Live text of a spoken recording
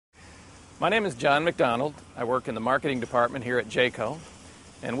My name is John McDonald. I work in the marketing department here at Jayco,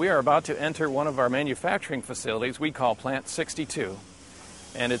 and we are about to enter one of our manufacturing facilities we call Plant 62.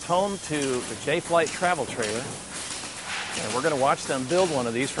 And it's home to the J-Flight travel trailer, and we're going to watch them build one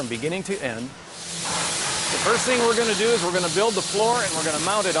of these from beginning to end. The first thing we're going to do is we're going to build the floor, and we're going to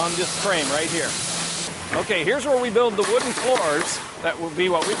mount it on this frame right here. Okay, here's where we build the wooden floors. That will be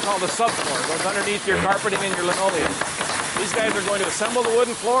what we call the subfloor. It goes underneath your carpeting and your linoleum. These guys are going to assemble the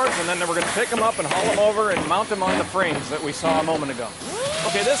wooden floors, and then we're going to pick them up and haul them over and mount them on the frames that we saw a moment ago.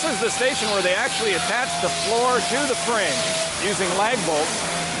 Okay, this is the station where they actually attach the floor to the frame using lag bolts.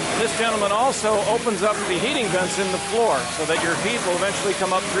 This gentleman also opens up the heating vents in the floor so that your heat will eventually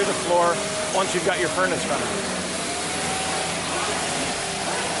come up through the floor once you've got your furnace running.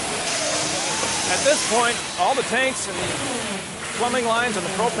 At this point, all the tanks and plumbing lines and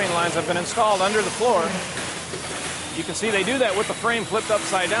the propane lines have been installed under the floor. You can see they do that with the frame flipped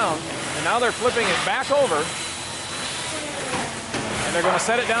upside down, and now they're flipping it back over, and they're going to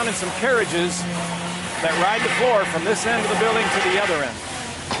set it down in some carriages that ride the floor from this end of the building to the other end.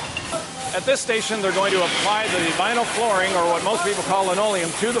 At this station, they're going to apply the vinyl flooring, or what most people call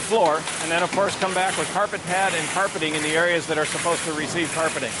linoleum, to the floor, and then of course come back with carpet pad and carpeting in the areas that are supposed to receive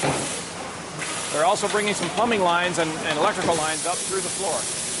carpeting. They're also bringing some plumbing lines and electrical lines up through the floor.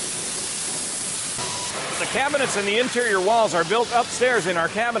 The cabinets and the interior walls are built upstairs in our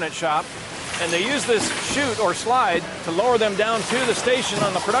cabinet shop, and they use this chute or slide to lower them down to the station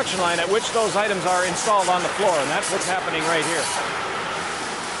on the production line at which those items are installed on the floor, and that's what's happening right here.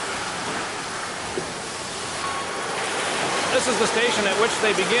 This is the station at which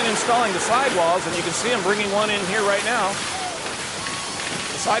they begin installing the sidewalls, and you can see them bringing one in here right now.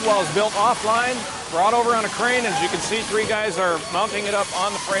 The sidewall is built offline, brought over on a crane, and as you can see, 3 guys are mounting it up on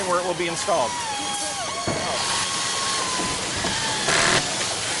the frame where it will be installed.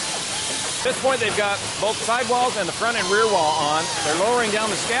 At this point, they've got both sidewalls and the front and rear wall on. They're lowering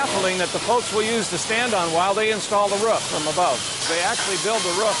down the scaffolding that the folks will use to stand on while they install the roof from above. They actually build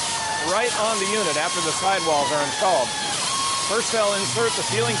the roof right on the unit after the sidewalls are installed. First, they'll insert the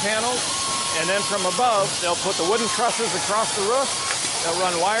ceiling panels, and then from above, they'll put the wooden trusses across the roof. They'll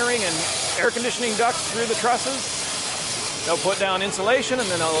run wiring and air conditioning ducts through the trusses. They'll put down insulation, and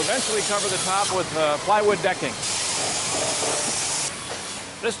then they'll eventually cover the top with plywood decking.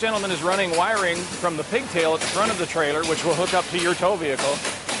 This gentleman is running wiring from the pigtail at the front of the trailer, which will hook up to your tow vehicle,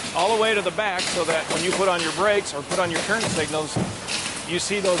 all the way to the back so that when you put on your brakes or put on your turn signals, you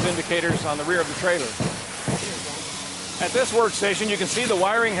see those indicators on the rear of the trailer. At this workstation, you can see the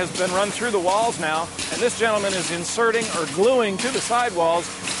wiring has been run through the walls now, and this gentleman is inserting or gluing to the sidewalls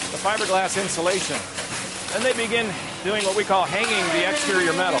the fiberglass insulation. Then they begin doing what we call hanging the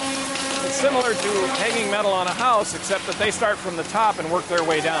exterior metal. It's similar to hanging metal on a house, except that they start from the top and work their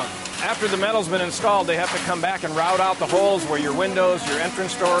way down. After the metal's been installed, they have to come back and route out the holes where your windows, your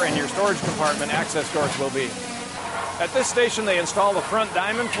entrance door, and your storage compartment access doors will be. At this station, they install the front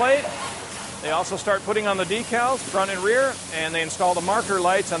diamond plate. They also start putting on the decals, front and rear, and they install the marker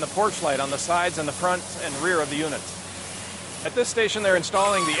lights and the porch light on the sides and the front and rear of the units. At this station, they're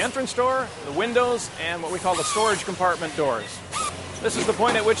installing the entrance door, the windows, and what we call the storage compartment doors. This is the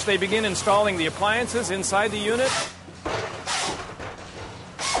point at which they begin installing the appliances inside the unit.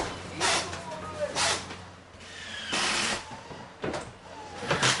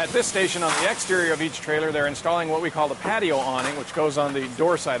 At this station on the exterior of each trailer, they're installing what we call the patio awning, which goes on the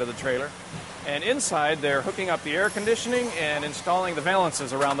door side of the trailer. And inside, they're hooking up the air conditioning and installing the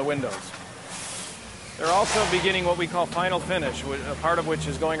valances around the windows. They're also beginning what we call final finish, a part of which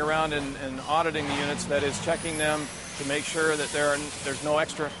is going around and auditing the units, that is checking them to make sure that there's no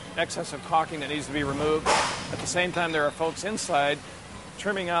excessive caulking that needs to be removed. At the same time, there are folks inside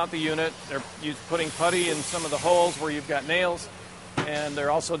trimming out the unit. They're putting putty in some of the holes where you've got nails, and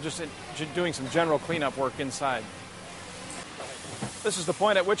they're also just doing some general cleanup work inside. This is the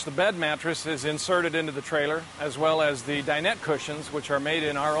point at which the bed mattress is inserted into the trailer, as well as the dinette cushions, which are made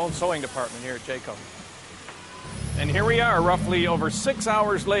in our own sewing department here at Jayco. And here we are, roughly over 6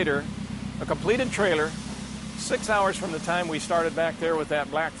 hours later, a completed trailer, 6 hours from the time we started back there with that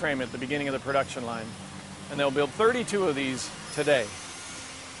black frame at the beginning of the production line. And they'll build 32 of these today.